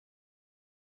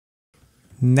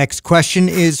Next question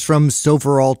is from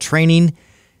Silverall Training.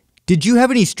 Did you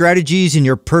have any strategies in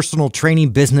your personal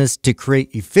training business to create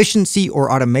efficiency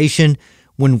or automation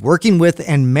when working with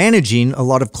and managing a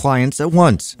lot of clients at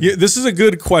once? Yeah, this is a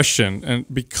good question, and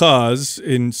because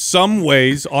in some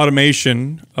ways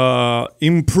automation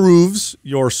improves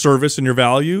your service and your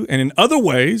value, and in other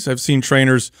ways I've seen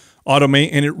trainers automate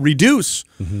and it reduce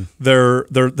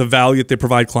the value that they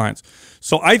provide clients.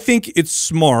 So I think it's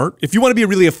smart if you want to be a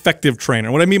really effective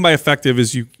trainer. What I mean by effective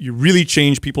is you really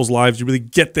change people's lives. You really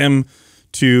get them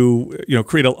to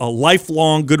create a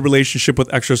lifelong good relationship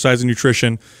with exercise and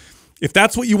nutrition. If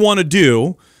that's what you want to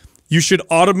do, you should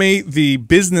automate the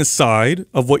business side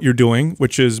of what you're doing,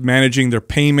 which is managing their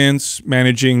payments,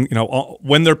 managing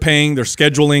when they're paying, their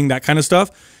scheduling, that kind of stuff.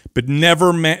 But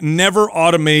never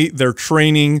automate their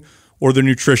training or their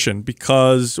nutrition,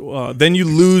 because then you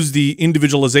lose the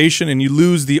individualization and you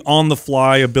lose the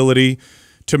on-the-fly ability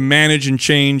to manage and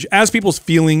change as people's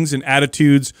feelings and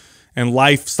attitudes and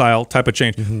lifestyle type of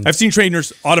change. I've seen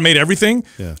trainers automate everything,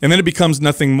 and then it becomes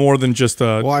nothing more than just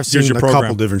I've seen a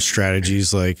couple different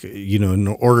strategies. Like, in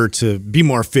order to be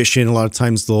more efficient, a lot of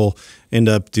times they'll end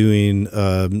up doing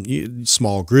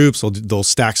small groups. They'll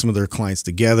stack some of their clients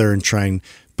together and try and.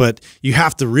 But you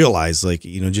have to realize,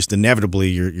 just inevitably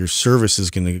your service is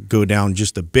going to go down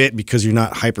just a bit because you're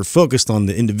not hyper focused on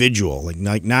the individual.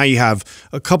 Like now you have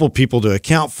a couple people to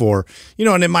account for,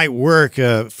 and it might work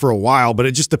for a while, but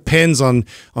it just depends on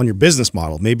your business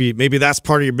model. Maybe that's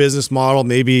part of your business model.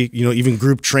 Maybe even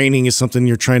group training is something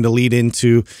you're trying to lead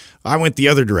into. I went the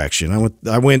other direction.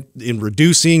 I went in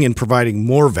reducing and providing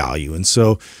more value, and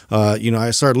so I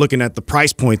started looking at the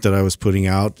price point that I was putting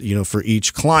out, for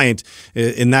each client.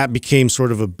 And that became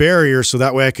sort of a barrier, so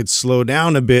that way I could slow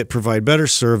down a bit, provide better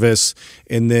service,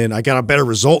 and then I got a better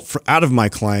result out of my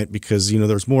client because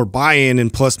there's more buy-in,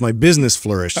 and plus my business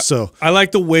flourished. So I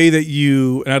like the way that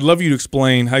and I'd love you to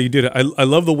explain how you did it. I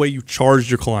love the way you charged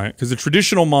your client, because the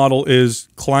traditional model is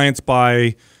clients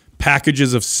buy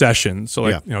packages of sessions,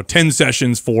 so 10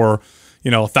 sessions for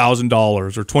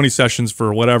 $1,000 or 20 sessions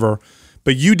for whatever.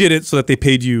 But you did it so that they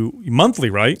paid you monthly,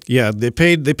 right? Yeah, they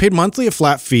paid monthly, a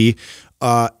flat fee.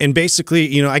 And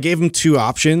basically, I gave them two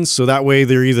options. So that way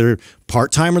they're either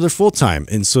part-time or they're full-time.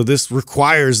 And so this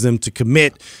requires them to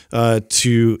commit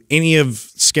to any of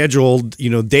scheduled,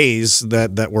 days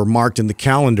that were marked in the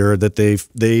calendar that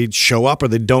they show up or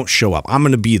they don't show up. I'm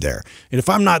going to be there. And if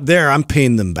I'm not there, I'm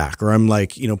paying them back, or I'm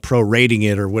prorating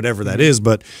it or whatever that is.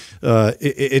 But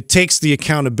it takes the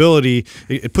accountability.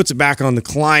 It puts it back on the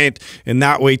client. And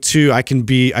that way too, I can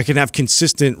have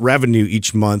consistent revenue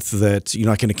each month that,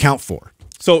 I can account for.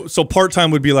 So part-time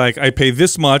would be like, I pay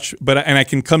this much, and I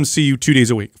can come see you 2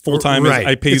 days a week. Full-time is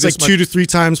I pay this much. It's like 2 to 3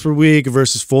 times per week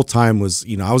versus full-time was,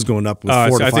 I was going up with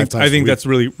 4 to 5 times I think that's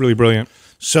really, really brilliant.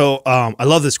 So I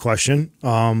love this question.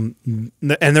 And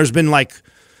there's been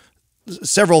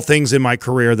several things in my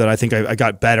career that I think I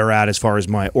got better at as far as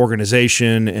my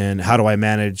organization and how do I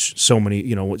manage so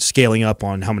many, scaling up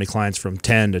on how many clients from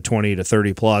 10 to 20 to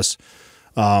 30 plus.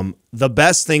 The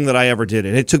best thing that I ever did,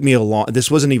 and it took me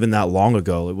this wasn't even that long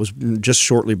ago. It was just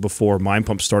shortly before Mind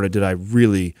Pump started did I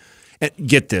really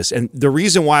get this. And the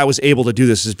reason why I was able to do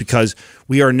this is because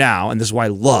we are now, and this is why I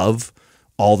love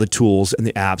all the tools and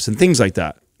the apps and things like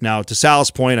that. Now, to Sal's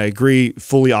point, I agree,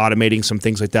 fully automating some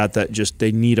things like that just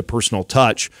they need a personal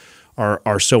touch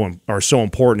are so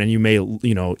important, and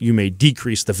you may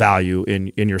decrease the value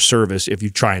in your service if you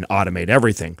try and automate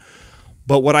everything.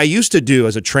 But what I used to do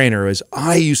as a trainer is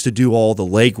I used to do all the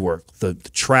legwork, the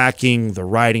tracking, the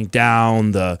writing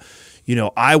down,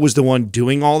 I was the one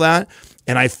doing all that.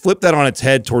 And I flipped that on its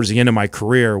head towards the end of my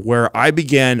career, where I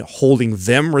began holding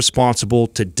them responsible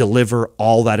to deliver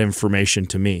all that information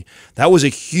to me. That was a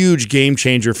huge game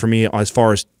changer for me as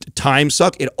far as time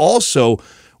suck. It also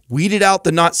weeded out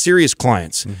the not serious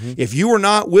clients. If you were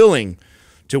not willing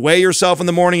to weigh yourself in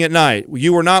the morning at night,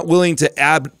 you were not willing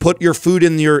to put your food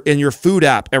in your food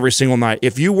app every single night,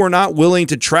 if you were not willing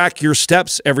to track your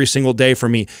steps every single day for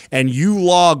me, and you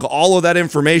log all of that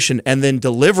information and then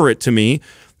deliver it to me,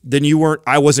 then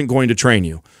I wasn't going to train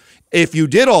you. If you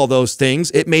did all those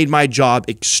things, it made my job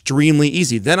extremely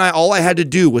easy. Then all I had to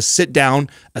do was sit down,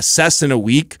 assess in a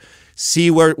week, see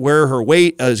where her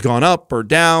weight has gone up or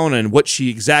down and what she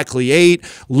exactly ate,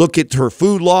 look at her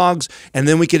food logs, and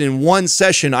then in one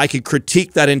session, I could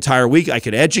critique that entire week. I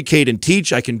could educate and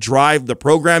teach. I can drive the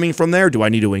programming from there. Do I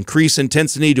need to increase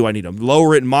intensity? Do I need to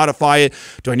lower it and modify it?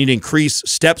 Do I need to increase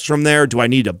steps from there? Do I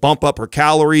need to bump up her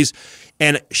calories?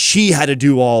 And she had to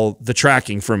do all the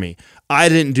tracking for me. I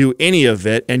didn't do any of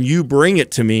it, and you bring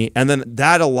it to me, and then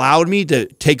that allowed me to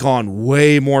take on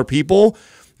way more people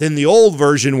than the old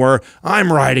version where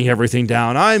I'm writing everything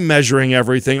down, I'm measuring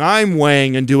everything, I'm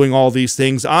weighing and doing all these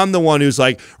things. I'm the one who's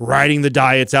like writing the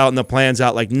diets out and the plans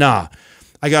out. Like, nah,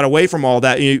 I got away from all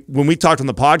that. When we talked on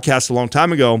the podcast a long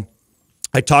time ago,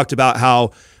 I talked about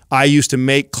how I used to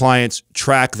make clients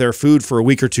track their food for a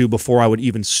week or two before I would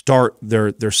even start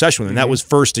their session with them. And that was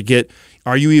first to get,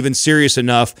 are you even serious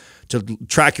enough to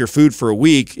track your food for a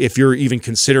week if you're even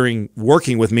considering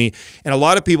working with me? And a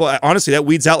lot of people, honestly, that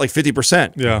weeds out like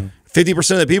 50%. Yeah.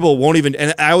 50% of the people won't even,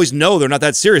 and I always know they're not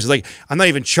that serious. It's like, I'm not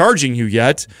even charging you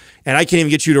yet, and I can't even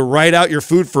get you to write out your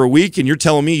food for a week, and you're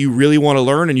telling me you really want to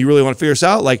learn and you really want to figure this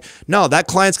out? Like, no, that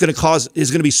client's is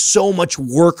going to be so much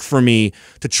work for me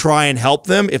to try and help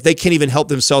them if they can't even help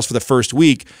themselves for the first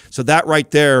week. So that right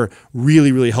there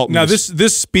really, really helped me. Now,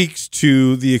 this speaks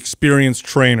to the experienced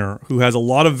trainer who has a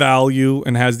lot of value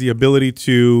and has the ability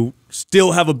to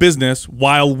still have a business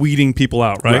while weeding people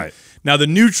out, right? Now, the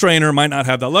new trainer might not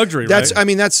have that luxury, right? I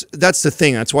mean, that's the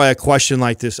thing. That's why a question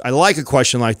like this, I like a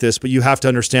question like this, but you have to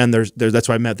understand that's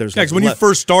why I meant there's. Yeah, because when you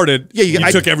first started, you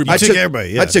took everybody.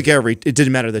 I took every. It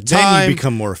didn't matter the time. Then you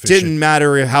become more efficient. Didn't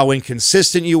matter how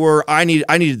inconsistent you were. I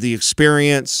needed the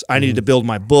experience. I needed to build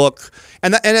my book.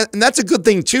 And that's a good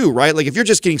thing too, right? Like if you're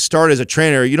just getting started as a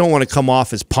trainer, you don't want to come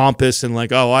off as pompous and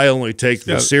like, oh, I only take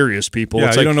the serious people. Yeah,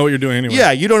 it's you like, don't know what you're doing anyway.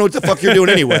 Yeah, you don't know what the fuck you're doing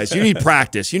anyways. You need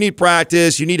practice. You need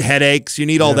practice. You need headaches. You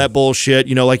need all that bullshit.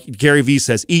 You know, like Gary Vee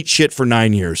says, eat shit for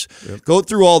 9 years. Go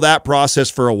through all that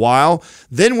process for a while.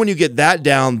 Then when you get that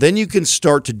down, then you can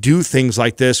start to do things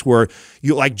like this where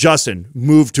you, like Justin,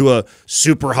 move to a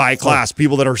super high class,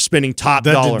 people that are spending top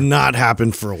dollar. That did not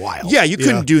happen for a while. Yeah, you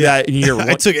couldn't do that in year one.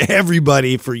 I took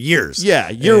everybody for years. Yeah,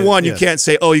 year one, you can't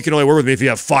say, oh, you can only work with me if you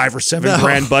have $5 or $7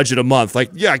 grand budget a month.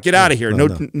 Like, yeah, get out of here. No,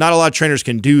 not a lot of trainers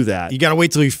can do that. You got to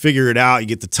wait till you figure it out. You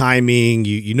get the timing.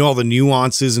 You know all the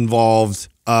nuances involved.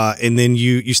 And then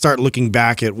you start looking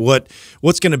back at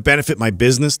what's going to benefit my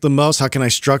business the most. How can I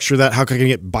structure that? How can I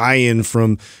get buy-in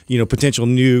from potential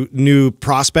new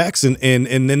prospects, and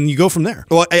then you go from there.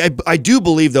 Well, I do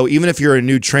believe though, even if you're a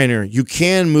new trainer, you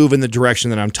can move in the direction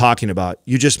that I'm talking about.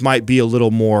 You just might be a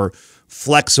little more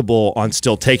flexible on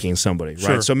still taking somebody, right?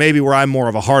 Sure. So maybe where I'm more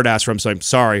of a hard ass, where I'm saying,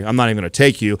 sorry, I'm not even going to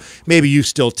take you. Maybe you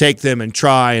still take them and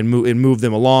try and move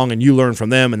them along, and you learn from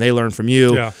them and they learn from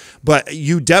you. Yeah. But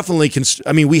you definitely can.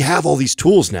 I mean, we have all these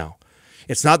tools now.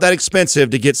 It's not that expensive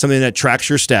to get something that tracks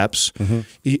your steps.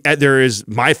 There is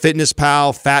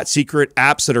MyFitnessPal, Fat Secret,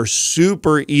 apps that are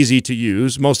super easy to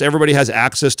use. Most everybody has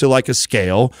access to like a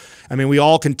scale. I mean, we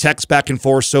all can text back and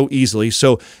forth so easily.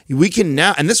 So we can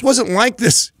now, and this wasn't like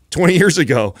this 20 years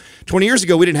ago. 20 years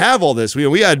ago, we didn't have all this.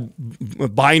 We had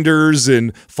binders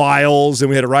and files, and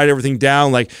we had to write everything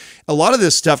down. Like a lot of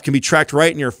this stuff can be tracked right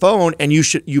in your phone, and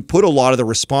you put a lot of the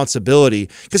responsibility.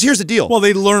 Because here's the deal. Well,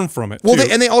 they learn from it. Well,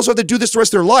 and they also have to do this the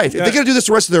rest of their life. If they're going to do this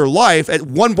the rest of their life, at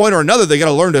one point or another, they got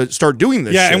to learn to start doing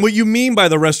this. Yeah, shit. and what you mean by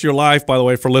the rest of your life, by the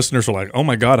way, for listeners who are like, oh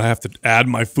my God, I have to add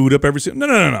my food up every single.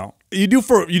 No. You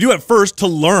do at first to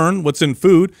learn what's in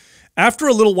food. After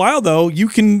a little while, though, you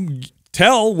can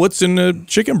tell what's in a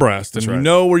chicken breast, and you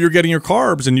know where you're getting your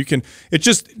carbs, and you can. It's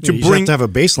just to you bring. have to have a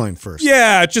baseline first.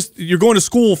 Yeah, it's just you're going to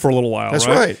school for a little while. That's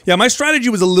right. Yeah, my strategy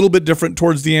was a little bit different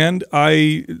towards the end.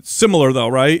 Similar though,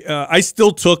 right? I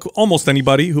still took almost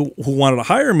anybody who wanted to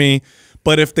hire me,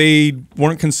 but if they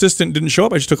weren't consistent, didn't show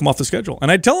up, I just took them off the schedule,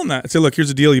 and I'd tell them that. I'd say, look, here's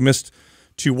the deal: you missed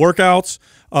 2 workouts.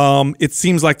 It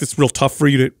seems like it's real tough for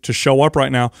you to show up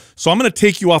right now, so I'm going to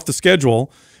take you off the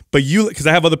schedule. But because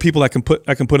I have other people I can put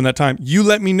in that time, you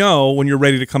let me know when you're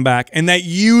ready to come back. And that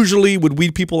usually would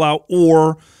weed people out,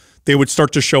 or they would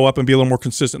start to show up and be a little more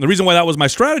consistent. The reason why that was my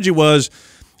strategy was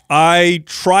I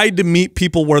tried to meet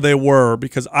people where they were,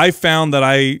 because I found that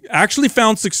I actually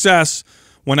found success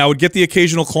when I would get the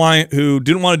occasional client who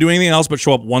didn't want to do anything else but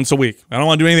show up once a week. I don't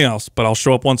want to do anything else, but I'll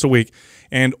show up once a week.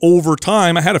 And over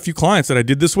time, I had a few clients that I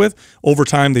did this with. Over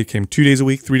time, they came 2 days a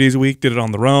week, 3 days a week, did it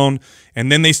on their own.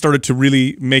 And then they started to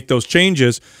really make those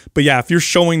changes. But yeah, if you're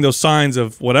showing those signs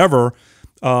of whatever,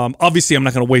 obviously I'm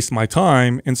not going to waste my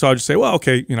time. And so I'll just say, well,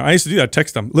 okay, I used to do that.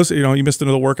 Text them. Listen, you missed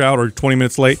another workout or 20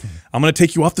 minutes late. I'm going to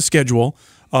take you off the schedule.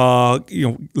 Let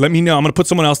me know. I'm going to put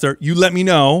someone else there. You let me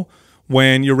know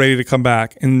when you're ready to come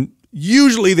back. And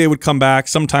usually they would come back.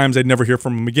 Sometimes I'd never hear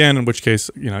from them again, in which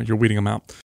case, you're weeding them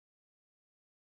out.